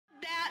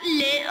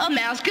little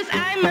mouse, cause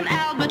I'm an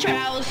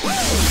albatross.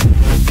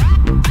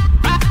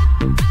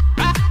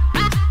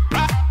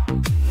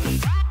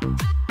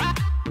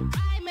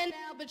 I'm an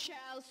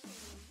albatross.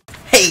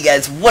 Hey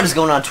guys, what is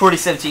going on?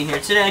 2017 here.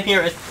 Today I'm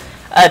here with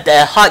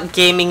the Hot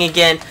Gaming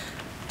again.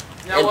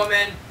 No and,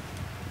 woman.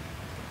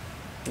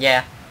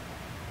 Yeah.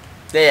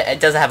 It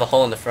doesn't have a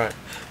hole in the front.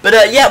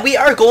 But yeah, we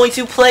are going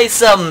to play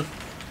some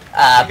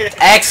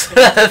X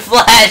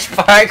Flash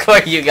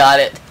Parkour. You got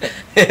it.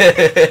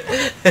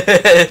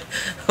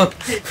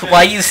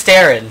 Why you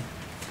staring?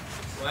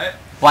 What?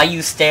 Why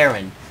you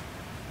staring?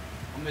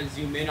 I'm gonna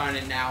zoom in on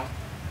it now.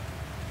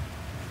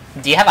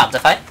 Do you have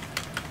Optify?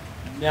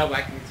 No, but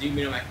I can zoom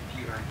in on my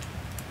computer.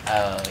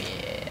 Oh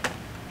yeah.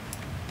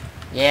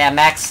 Yeah,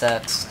 Max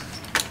sucks.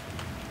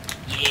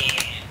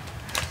 Yeah.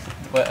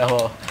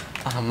 Oh,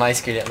 my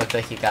screen, it looked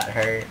like he got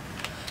hurt.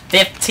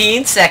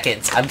 15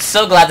 seconds. I'm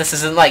so glad this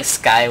isn't like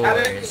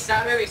Skywars.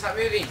 Stop moving, stop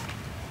moving.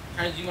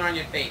 I'm trying to zoom in on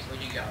your face.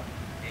 Where'd you go?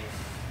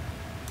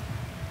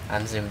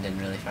 I'm zoomed in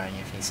really far on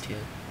your face too.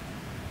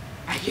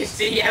 I can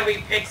see every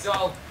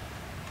pixel.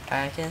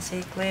 I can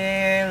see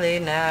clearly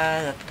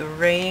now that the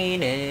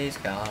rain is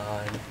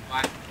gone.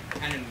 I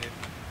kind of moved.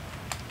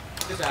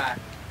 Just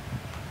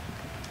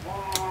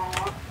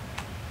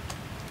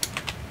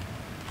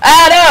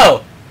Ah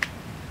no!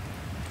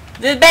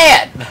 This is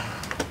bad!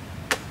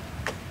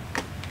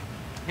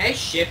 Can I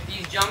shift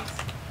these jumps?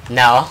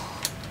 No.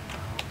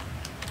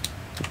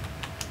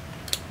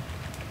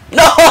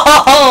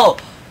 No!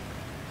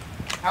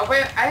 How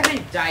about I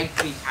haven't died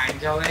 3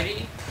 times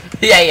already?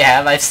 Yeah, you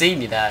have. I've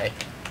seen you die.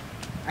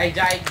 I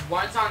died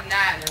once on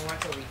that and then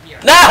once over here.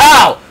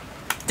 No!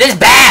 This is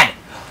bad!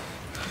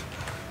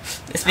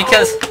 It's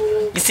because,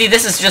 Oh. you see,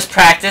 this is just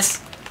practice.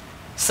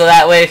 So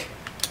that way,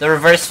 the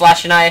Reverse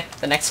Flash and I,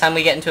 the next time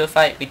we get into a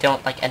fight, we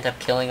don't, like, end up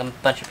killing a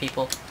bunch of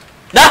people.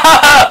 No!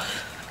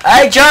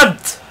 I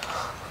jumped!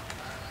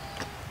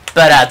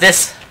 But,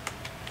 this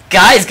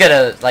guy's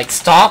gonna, like,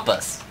 stomp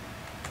us.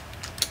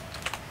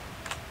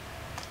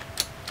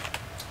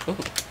 Ooh.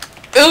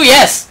 Ooh,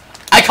 yes!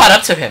 I caught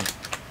up to him.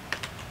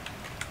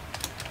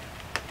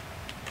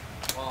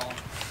 Well,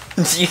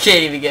 You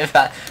can't even get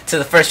back to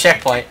the first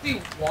checkpoint. if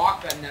we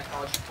walk on that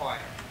college part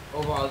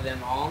over all of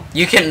them all.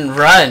 You can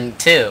run,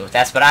 too.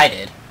 That's what I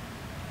did.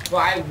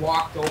 Well, I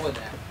walked over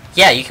them.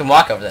 Yeah, you can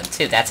walk over them,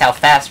 too. That's how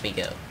fast we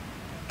go.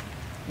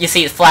 You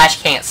see,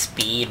 Flash can't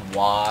speed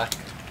walk.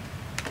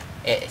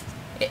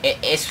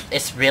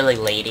 It's really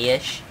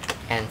ladyish.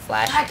 And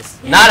Flash is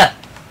not a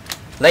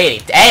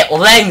lady. Hey,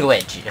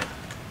 language!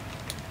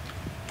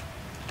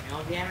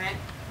 No, damn it.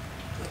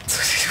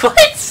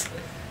 What?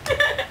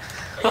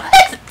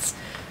 What?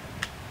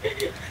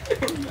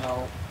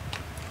 No.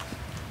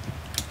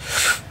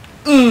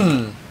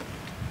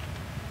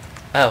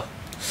 Oh.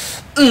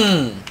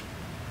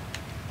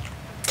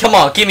 Come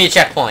on, give me a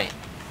checkpoint.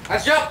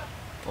 Let's jump!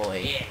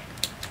 Boy. Yeah.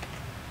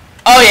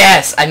 Oh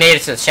yes, I made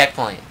it to the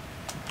checkpoint.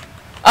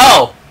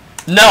 Oh!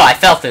 No, I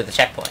fell through the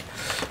checkpoint.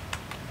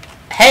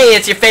 Hey,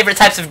 it's your favorite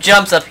types of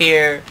jumps up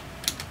here.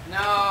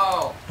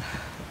 No!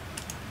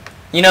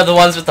 You know the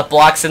ones with the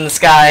blocks in the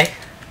sky?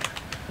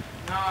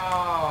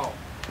 No!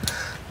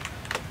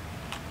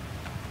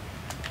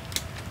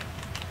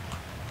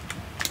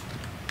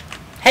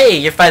 Hey,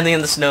 you're finally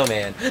in the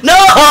snowman.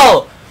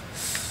 No!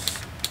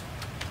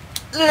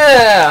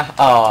 Ugh.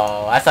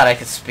 Oh, I thought I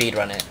could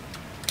speedrun it.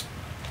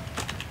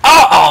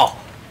 Oh!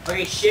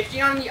 Okay,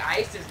 shifting on the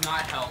ice does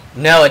not help.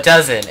 No, it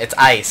doesn't. It's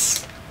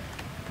ice.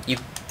 You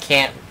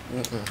can't...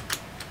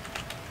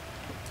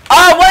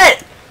 Oh,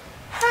 what?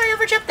 How did I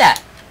ever jump that?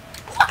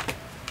 What?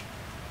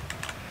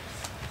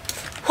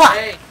 What?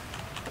 Hey!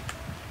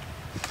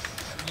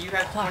 You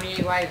have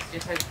 28 lives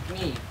just like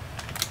me.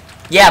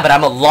 Yeah, but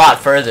I'm a lot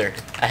further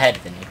ahead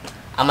than you.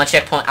 I'm on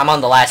checkpoint. I'm on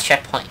the last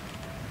checkpoint.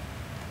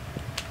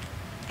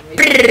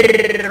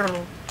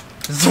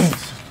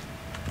 Zeus.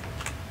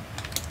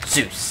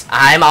 Zeus.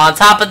 I'm on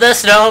top of the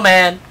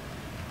snowman.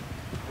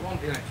 I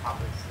won't be on top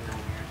of the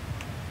snowman.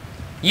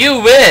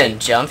 You win.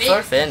 Jump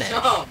or finish.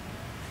 No.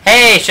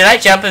 Hey, should I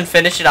jump and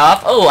finish it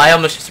off? Oh, I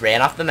almost just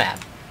ran off the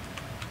map.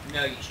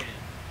 No, you shouldn't.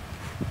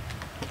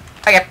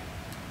 Okay.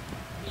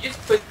 You just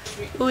pushed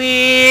me.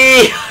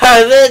 We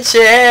are the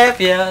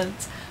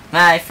champions,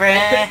 my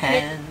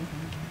friend.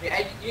 You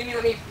didn't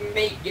let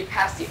me get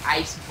past the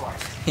ice part.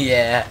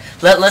 Yeah.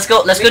 Let's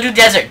go do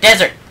desert.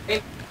 Desert.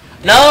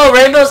 No,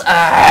 rainbows.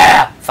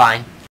 Ah,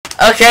 fine.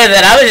 Okay,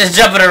 then I was just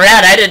jumping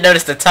around. I didn't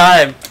notice the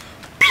time.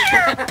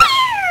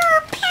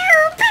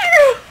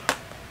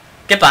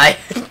 Goodbye.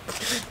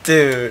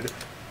 Dude.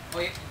 Oh,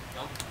 you have to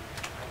jump.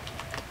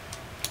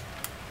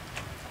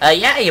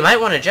 Yeah, you might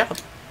want to jump.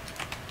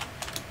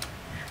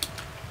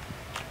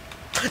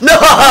 No!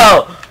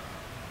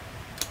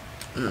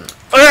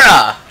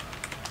 Ugh.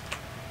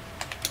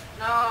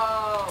 No!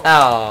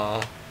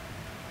 Oh.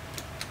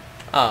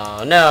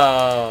 Oh,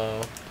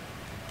 no.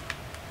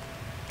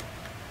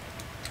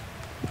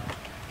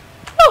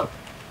 Oh.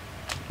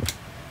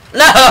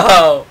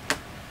 No!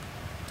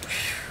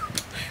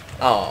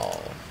 Oh.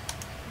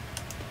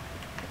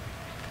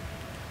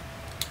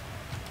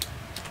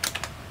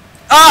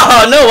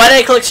 Oh no, why did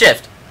I click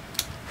shift?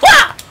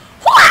 Wah!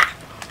 Wah!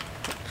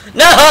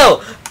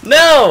 No!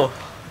 No!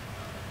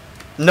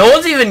 No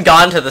one's even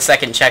gone to the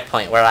second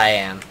checkpoint where I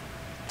am.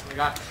 Oh my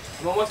god,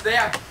 I'm almost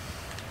there.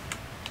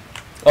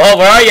 Oh,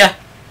 where are you?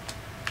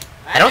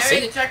 I don't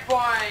see the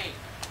checkpoint.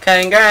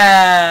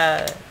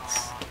 Congrats!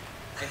 Aw,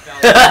 I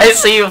fell. I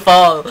see you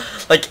fall,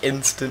 like,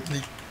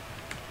 instantly.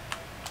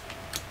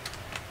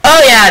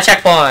 Oh yeah,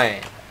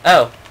 checkpoint!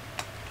 Oh.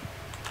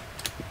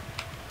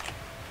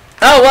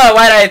 Oh, whoa,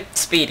 why did I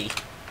speedy?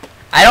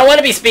 I don't want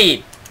to be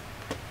speed.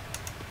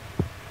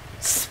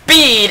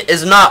 Speed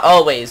is not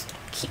always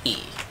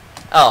key.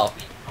 Oh.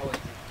 Oh,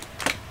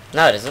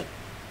 No, it isn't.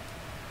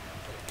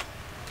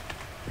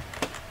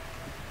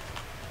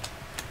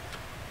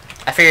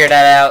 I figured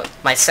that out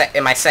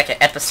in my second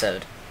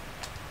episode.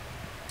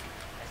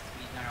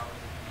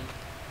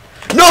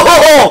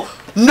 No!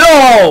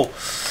 No!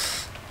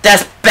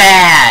 That's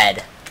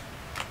bad!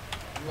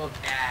 You look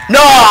bad.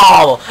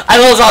 No! I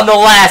was on the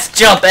last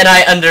jump and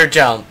I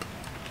underjump.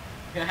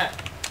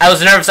 I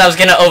was nervous I was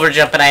gonna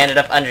overjump and I ended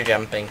up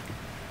underjumping.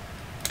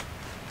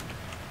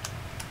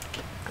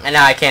 And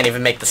now I can't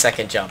even make the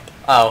second jump.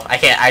 Oh, I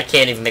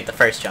can't even make the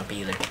first jump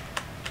either.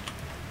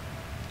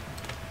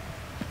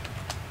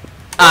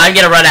 I'm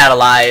gonna run out of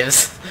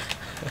lives.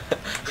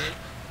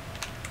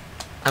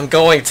 I'm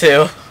going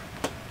to.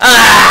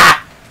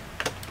 Ah!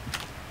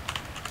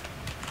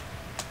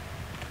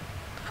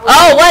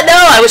 Oh, what? No,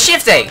 I was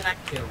shifting.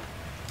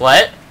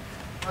 What?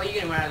 Oh, you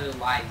can run out of the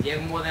lives. You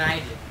have more than I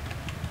did.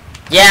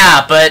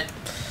 Yeah, but...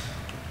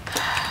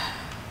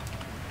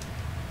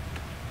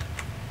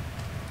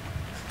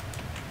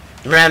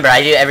 Remember,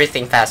 I do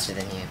everything faster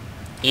than you.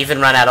 Even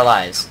run out of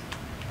lives.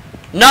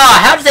 No,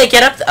 how did they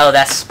get up? Oh,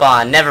 that's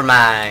spawn. Never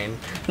mind.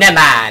 Never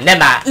mind. Never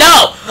mind.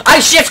 No! I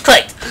shift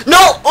clicked!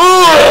 No!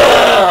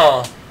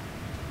 Ugh!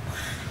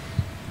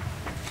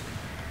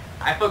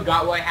 I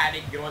forgot what I had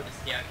to go on the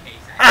staircase.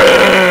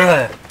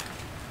 Ugh!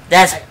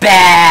 That's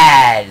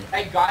bad!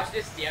 I got to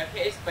the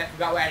staircase, but I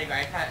forgot where I had to go.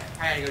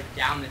 I had to go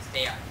down the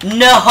stairs.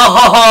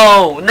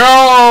 No!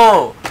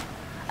 No!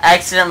 I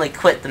accidentally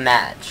quit the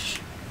match.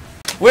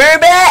 We're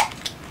back!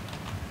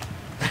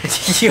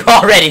 You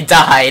already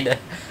died.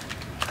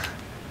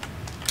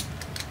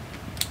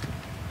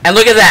 And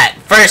look at that!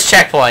 First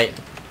checkpoint.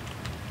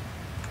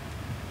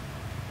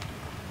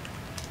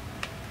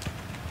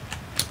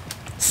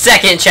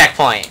 Second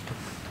checkpoint.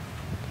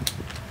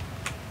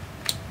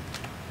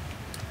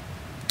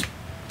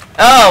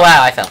 Oh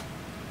wow, I fell.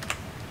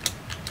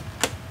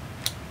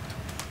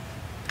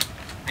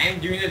 I am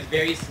doing this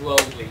very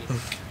slowly.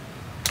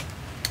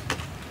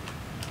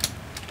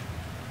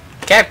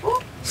 Okay.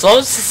 Slow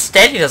and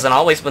steady doesn't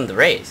always win the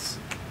race.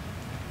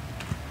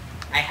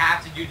 I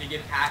have to do to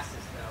get past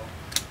this though.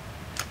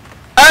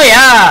 Oh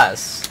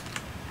yes!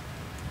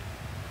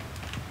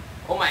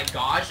 Oh my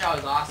gosh, that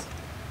was awesome.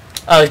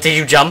 Oh, did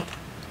you jump?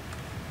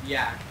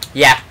 Yeah.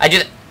 Yeah, I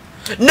did.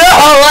 No,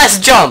 let's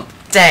jump!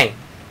 Dang.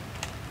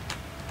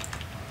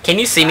 Can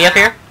you see me up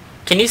here?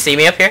 Can you see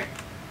me up here?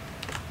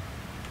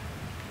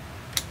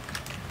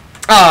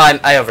 Oh,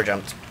 I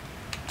overjumped.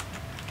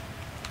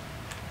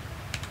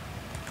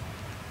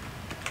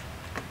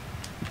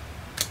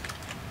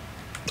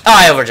 Oh,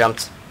 I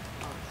overjumped.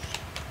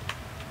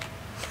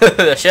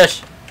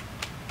 Shush.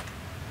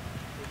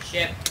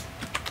 Ship.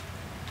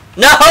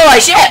 No, I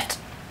shipped!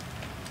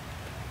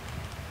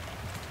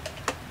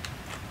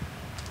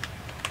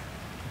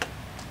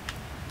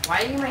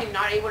 Why am I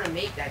not able to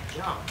make that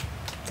jump?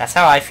 That's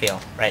how I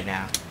feel right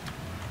now.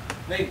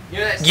 Like, you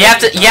know that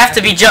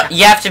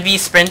You have to be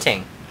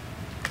sprinting.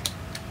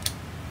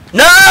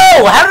 No!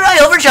 How did I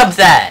overjump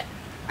that?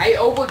 I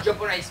overjump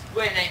when I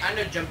sprint, and I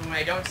underjump when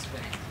I don't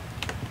sprint.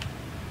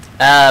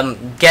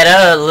 Get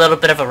a little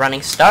bit of a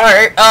running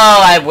start.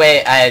 Oh, I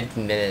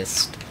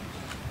missed.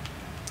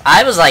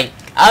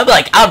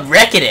 I'm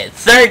wrecking it.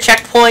 Third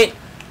checkpoint,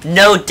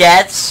 no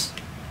deaths.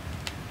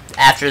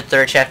 After the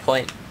third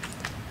checkpoint.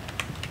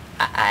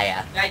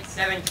 I died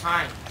 7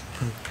 times.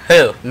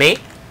 Who? Me?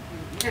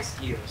 Yes,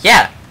 you.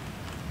 Yeah.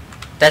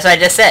 That's what I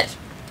just said.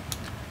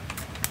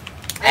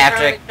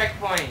 After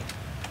checkpoint.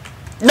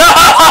 No!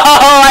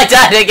 I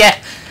died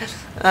again!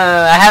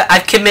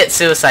 I commit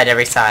suicide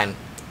every time.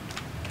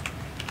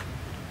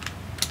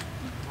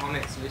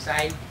 Commit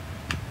suicide?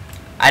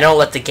 I don't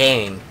let the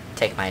game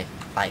take my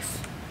life.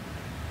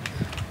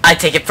 I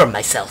take it from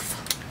myself.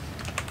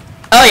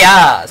 Oh,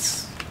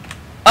 yes!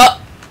 Oh!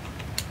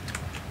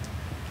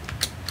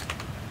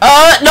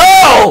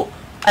 No!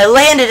 I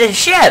landed in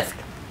shift!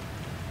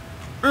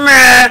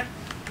 Meh!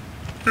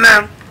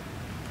 Meh!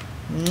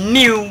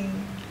 Mew!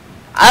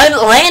 I'm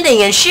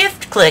landing and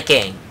shift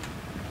clicking!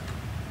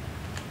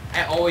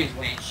 I always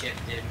land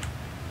shifted.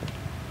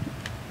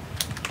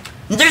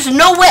 There's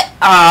no way.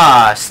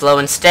 Ah, slow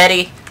and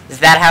steady. Is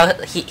that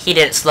how he did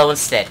it? Slow and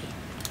steady.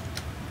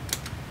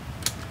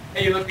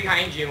 Hey, you look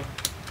behind you.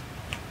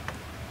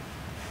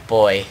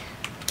 Boy.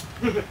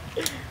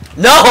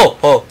 No!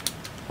 Oh.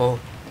 Oh.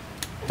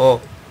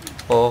 Oh.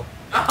 Oh.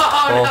 Oh,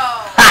 Oh. no!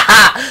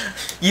 Haha!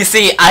 You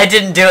see, I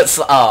didn't do it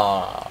slow.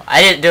 Oh,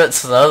 I didn't do it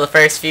slow the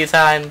first few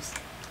times.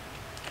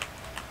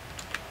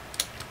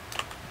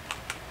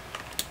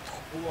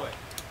 Boy.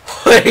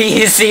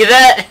 You see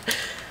that?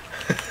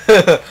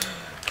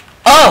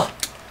 Oh!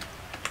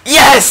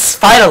 Yes!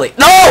 Finally!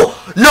 No!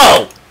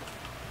 No!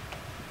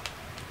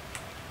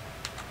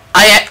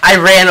 I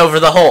ran over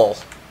the hole.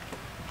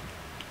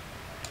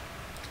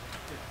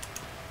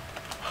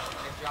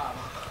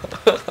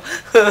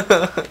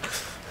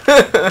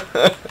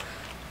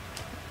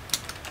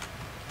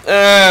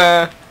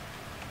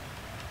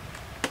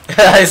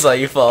 I saw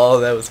you fall.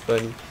 That was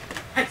funny.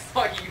 I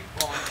saw you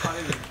fall in front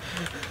of me.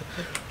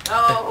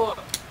 No!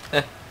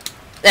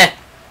 Eh.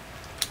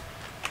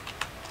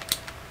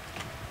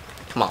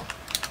 Come on.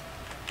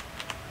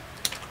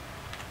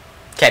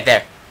 Okay,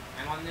 there.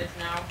 I'm on this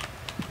now.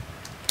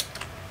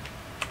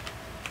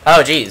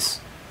 Oh, jeez.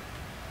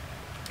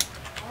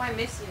 How am I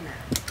missing that?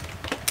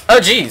 Oh,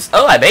 jeez.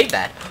 Oh, I made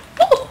that.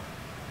 Woo!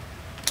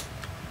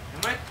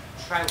 I'm gonna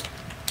try.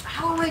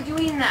 How am I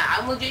doing that?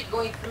 I'm legit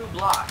going through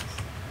blocks.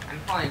 I'm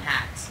calling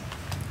hacks.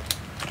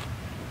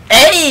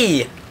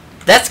 Hey!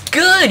 That's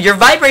good! You're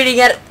vibrating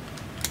at...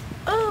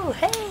 Oh,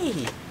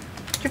 hey!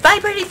 You're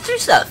vibrating through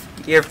stuff.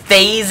 You're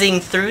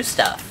phasing through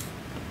stuff.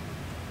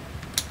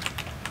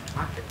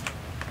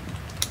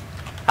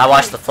 I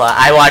watched the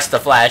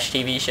Flash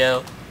TV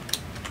show.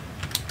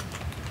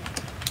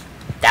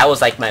 That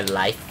was like my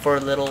life for a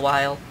little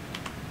while.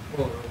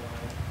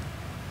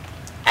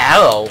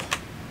 Ow!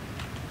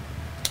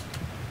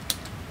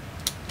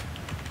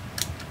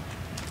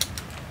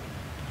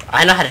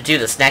 I know how to do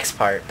this next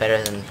part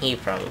better than he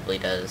probably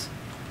does.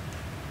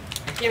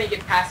 I can't even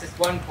get past this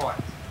one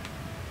part.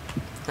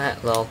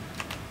 Lol.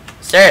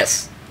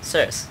 Serious.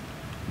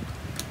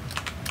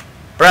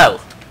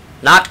 Bro.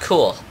 Not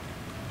cool.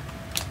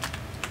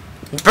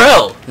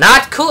 Bro.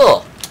 Not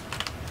cool.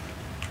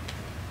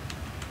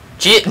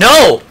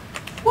 No!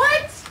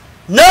 What?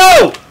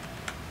 No!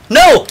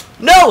 No!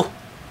 No!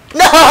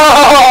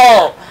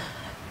 No!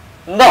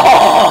 No!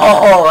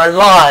 I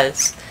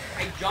lost.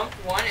 I jumped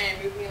one and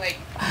it moved me like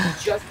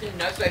just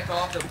enough so I fell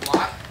off the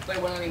block, but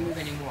it wouldn't let me move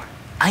anymore.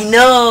 I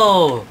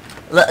know!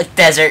 Look,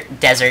 desert.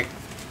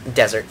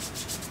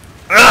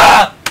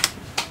 Ugh!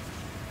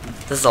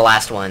 This is the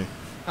last one.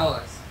 Tell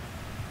us.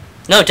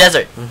 No,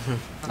 desert.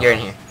 You're in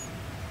here.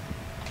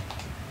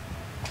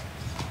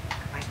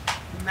 My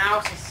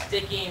mouse is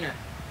sticking.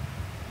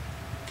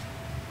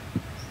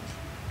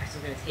 I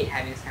still gonna hate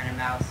having this kind of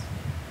mouse.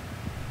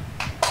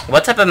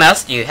 What type of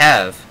mouse do you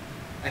have?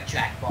 A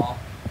trackball.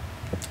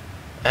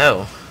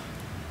 Oh.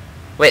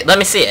 Wait, let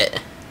me see it.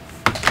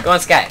 Go on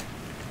Skype.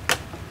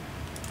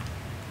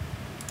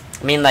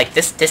 I mean, like,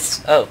 this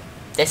is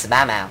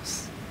my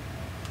mouse.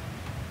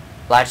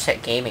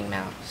 Logitech gaming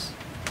mouse.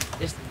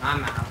 This is my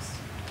mouse.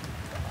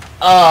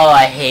 Oh,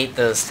 I hate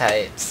those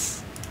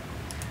types.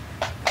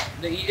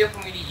 They're easier for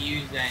me to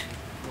use than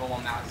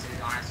normal mouses,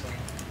 honestly.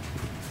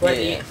 But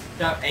Yeah. the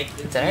stuff, like,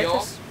 the Did I wheel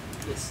just-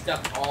 gets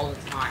stuck all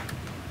the time.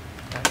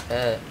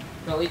 Uh,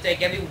 So at least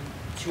like every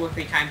 2 or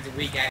 3 times a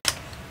week I...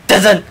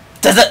 doesn't.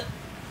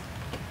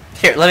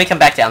 Here, let me come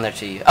back down there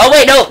to you. Oh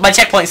wait, no, my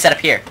checkpoint's set up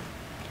here.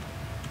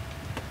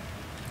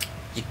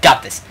 You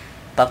got this.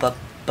 Oh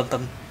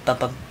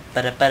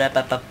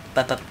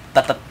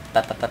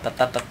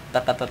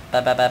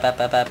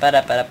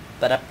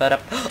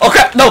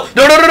crap! No!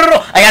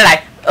 I gotta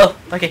die. Oh,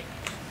 okay.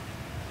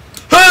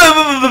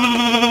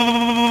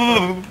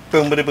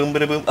 Boom.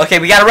 Okay,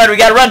 we gotta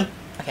run.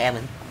 Okay, I'm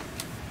in.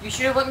 You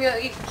should have let me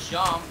at least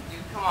jump, dude.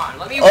 Come on,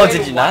 let me Oh, win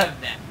did you one not?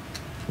 of them.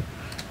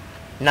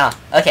 Nah.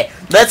 Okay,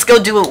 let's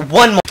go do it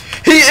one more.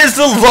 He is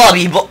the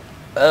lobby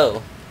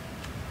Oh.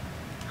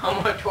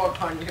 I'm gonna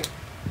twerk on you.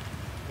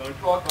 I'm gonna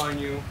twerk on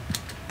you.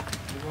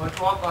 I'm gonna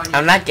twerk on you.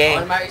 I'm not gay.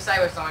 I'm Miley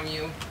Cyrus on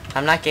you.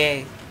 I'm not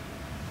gay.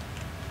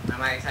 I'm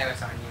Miley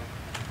Cyrus on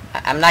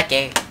you. I'm not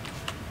gay.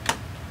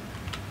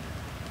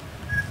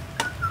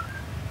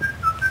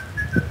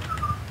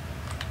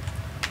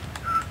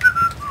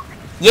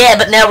 Yeah,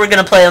 but now we're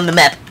gonna play on the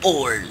map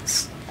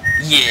Oars.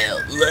 Yeah,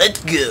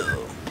 let's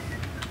go.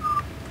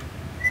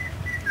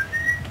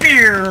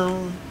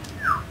 Pew.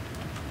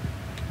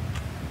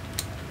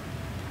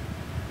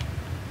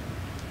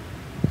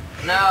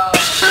 No.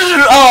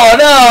 Oh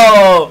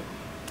no!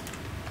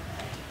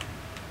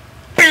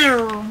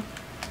 Pew.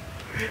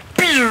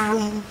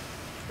 Pew.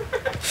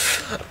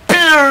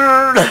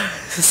 Pew.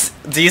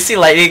 Do you see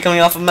lightning coming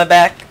off of my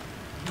back?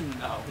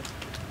 No.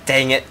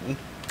 Dang it.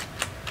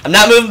 I'm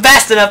not moving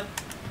fast enough.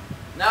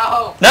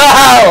 No.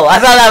 No! I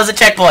thought that was a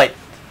checkpoint.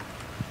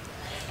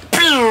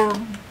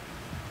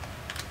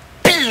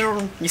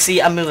 You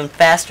see, I'm moving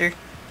faster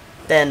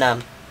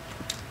than,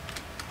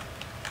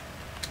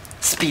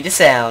 speed of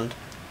sound.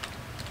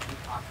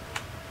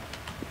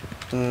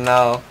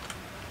 No.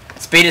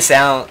 Speed of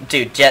sound.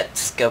 Dude,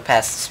 jets go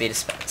past the speed of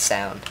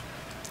sound.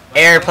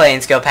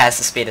 Airplanes go past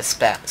the speed of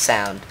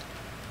sound.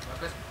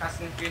 What goes past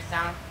the speed of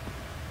sound?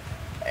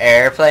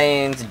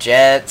 Airplanes,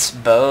 jets,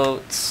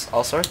 boats,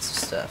 all sorts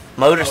of stuff.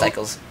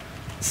 Motorcycles.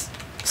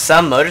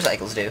 Some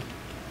motorcycles do.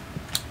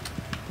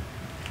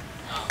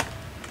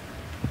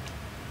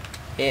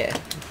 Yeah.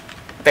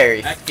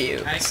 Very I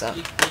few. I So.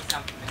 actually see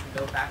something that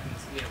can go back in the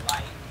speed of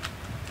light.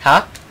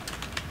 Huh?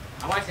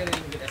 I want something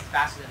that can get as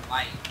faster than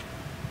light.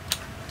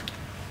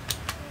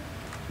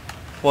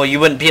 Well, you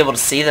wouldn't be able to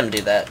see them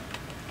do that.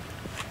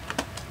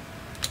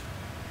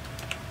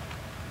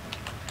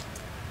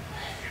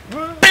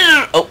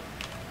 Oh.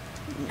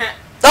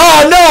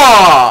 Oh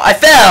no! I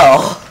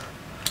fell!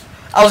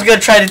 I was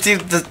gonna try to do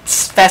the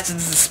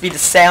fastest the speed of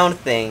sound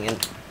thing,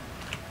 and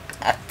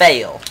I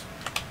fail.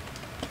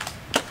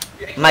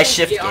 My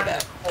shift get gave onto out.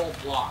 the coal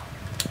block.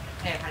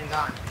 Hey, hang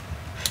on.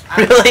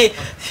 Really?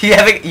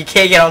 You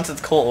can't get onto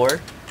the coal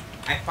ore?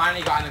 I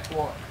finally got in the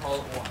coal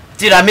ore.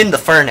 Dude, I'm in the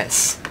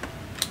furnace.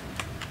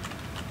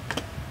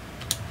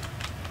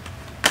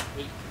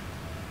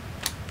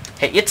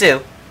 Hit you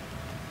too.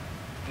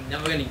 I'm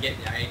never gonna get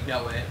there, I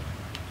know it.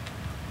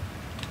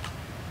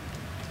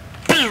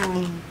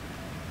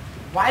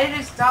 Why did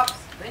it stop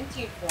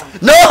sprinting for me?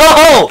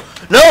 No!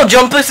 No,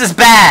 jump boost is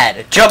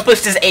bad. Jump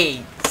boost is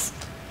AIDS.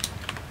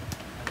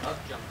 I love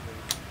jump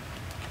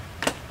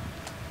boost.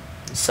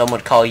 Some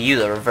would call you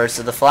the reverse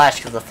of the Flash,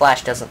 because the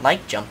Flash doesn't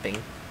like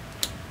jumping.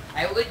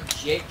 I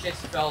legit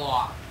just fell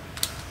off.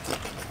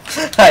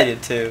 I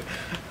did too.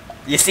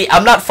 You see,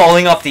 I'm not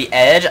falling off the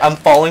edge, I'm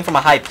falling from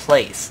a high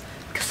place.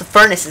 Because the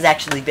furnace is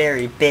actually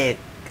very big.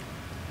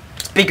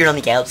 It's bigger on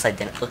the outside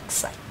than it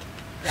looks like.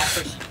 That's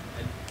what she did.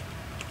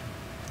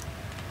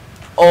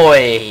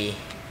 Oi.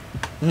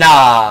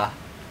 Nah.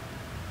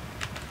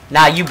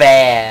 Nah, you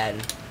bad.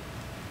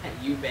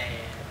 You bad.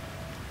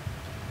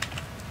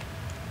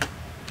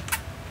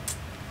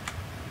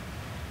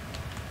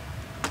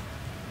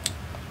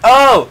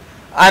 Oh!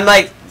 I'm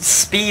like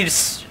speed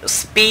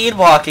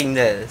walking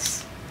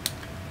this.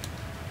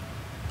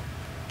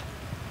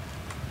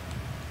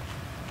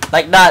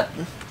 Like not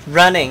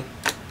running.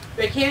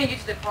 But I can't even get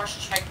to the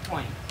first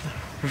checkpoint.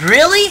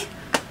 Really?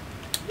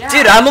 Yeah.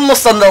 Dude, I'm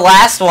almost on the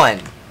last one.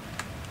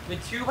 The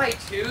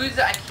 2x2s,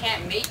 I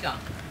can't make them.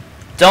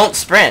 Don't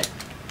sprint.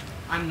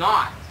 I'm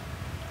not.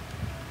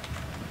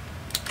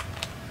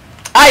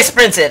 I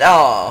sprinted.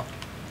 Oh,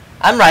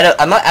 I'm right up.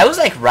 I was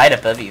like right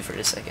above you for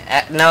a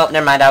second. No,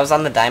 never mind. I was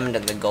on the diamond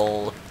and the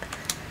gold,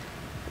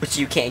 which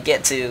you can't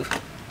get to.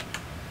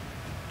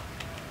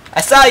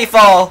 I saw you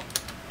fall.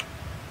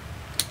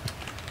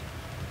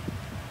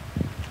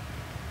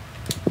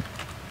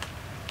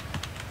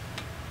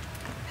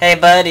 Hey,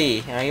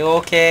 buddy. Are you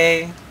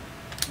okay?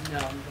 No,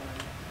 I'm going.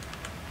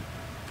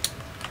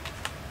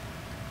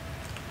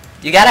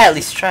 You gotta at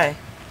least try.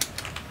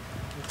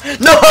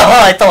 No,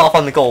 I fell off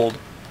on the gold.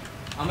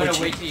 I'm gonna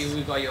Oh, wait till you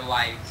lose all your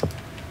lives.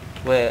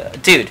 Well,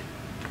 dude,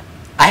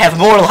 I have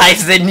more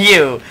lives than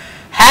you.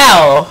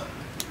 How?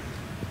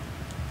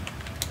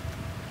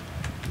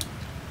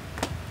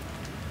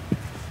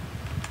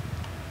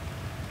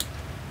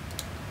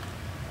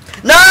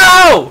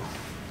 No!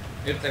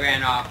 Oops, I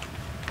ran off.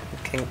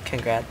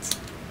 Congrats.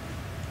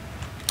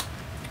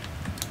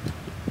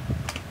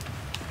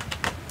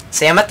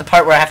 See, I'm at the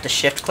part where I have to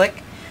shift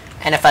click,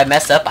 and if I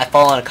mess up, I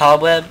fall on a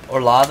cobweb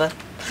or lava.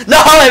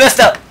 No, I messed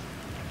up!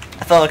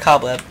 I fell on a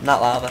cobweb, not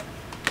lava.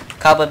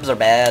 Cobwebs are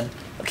bad.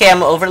 Okay,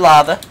 I'm over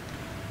lava.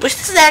 Which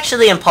this is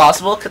actually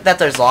impossible that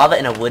there's lava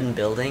in a wooden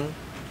building.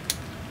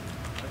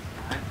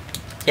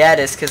 Yeah, it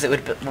is, because it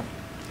would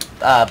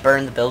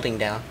burn the building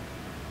down.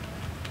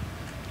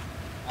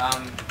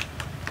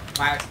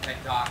 Fire spec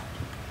off.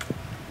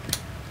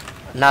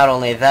 Not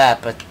only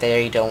that, but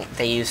they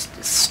use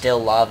still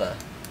lava.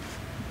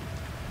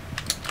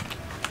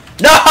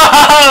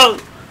 No!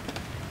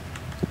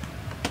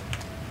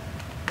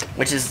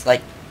 Which is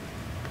like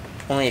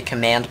only a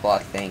command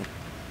block thing.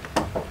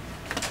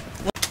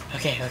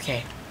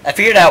 Okay. I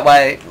figured out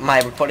why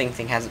my recording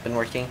thing hasn't been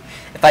working.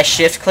 If I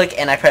shift click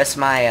and I press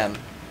my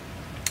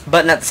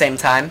button at the same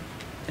time,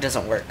 it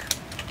doesn't work.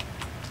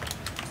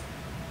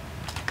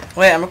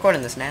 Wait, I'm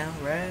recording this now,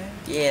 right?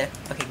 Yeah.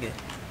 Okay, good.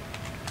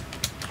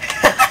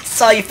 I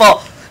saw you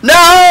fall.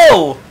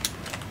 No!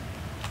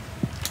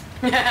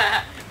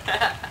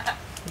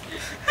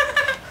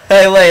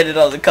 I landed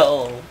on the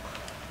coal.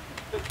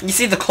 You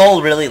see, the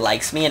coal really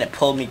likes me, and it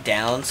pulled me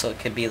down, so it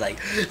could be like,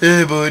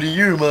 "Hey, buddy,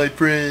 you're my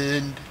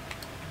friend."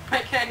 I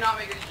cannot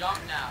make a jump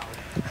now.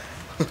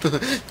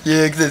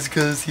 Yeah, that's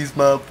because he's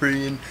my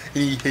friend,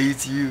 and he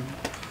hates you.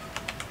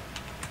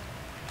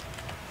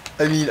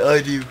 I mean,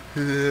 I do.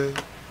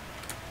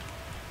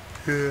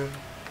 I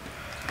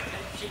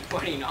keep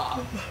putting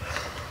off.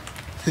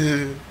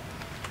 Yeah,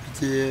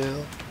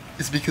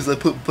 it's because I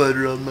put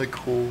butter on my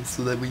coal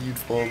so that way you'd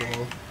fall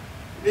off.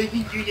 I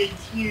can do that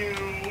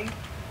too.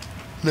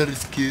 Not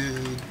as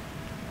good.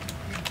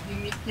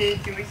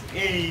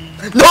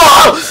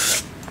 No!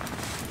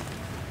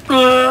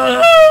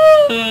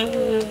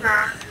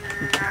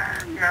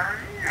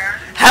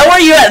 How are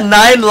you at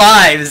 9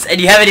 lives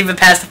and you haven't even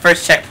passed the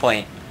first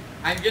checkpoint?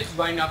 I'm just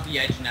running off the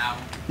edge now.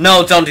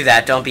 No, don't do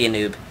that. Don't be a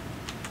noob.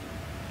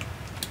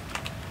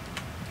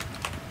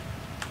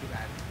 Too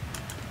bad.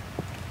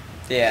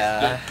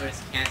 Yeah.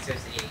 First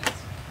cancer's AIDS.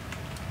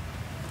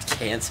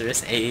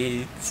 Cancerous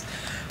AIDS.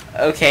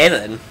 Okay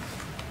then.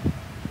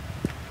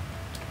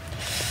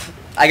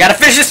 I gotta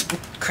finish this.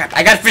 Crap!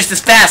 I gotta finish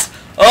this fast.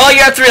 Oh, you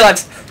got 3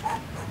 lives.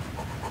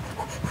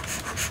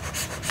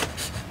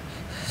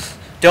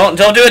 Don't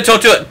do it.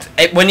 Don't do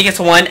it. When you get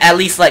to 1, at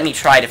least let me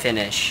try to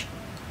finish.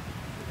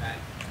 Okay.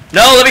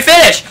 No, let me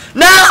finish.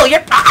 No,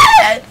 you're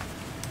bad.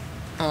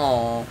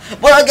 Oh.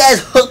 Well, guys,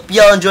 hope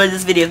y'all enjoyed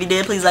this video. If you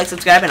did, please like,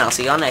 subscribe, and I'll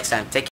see y'all next time. Take care.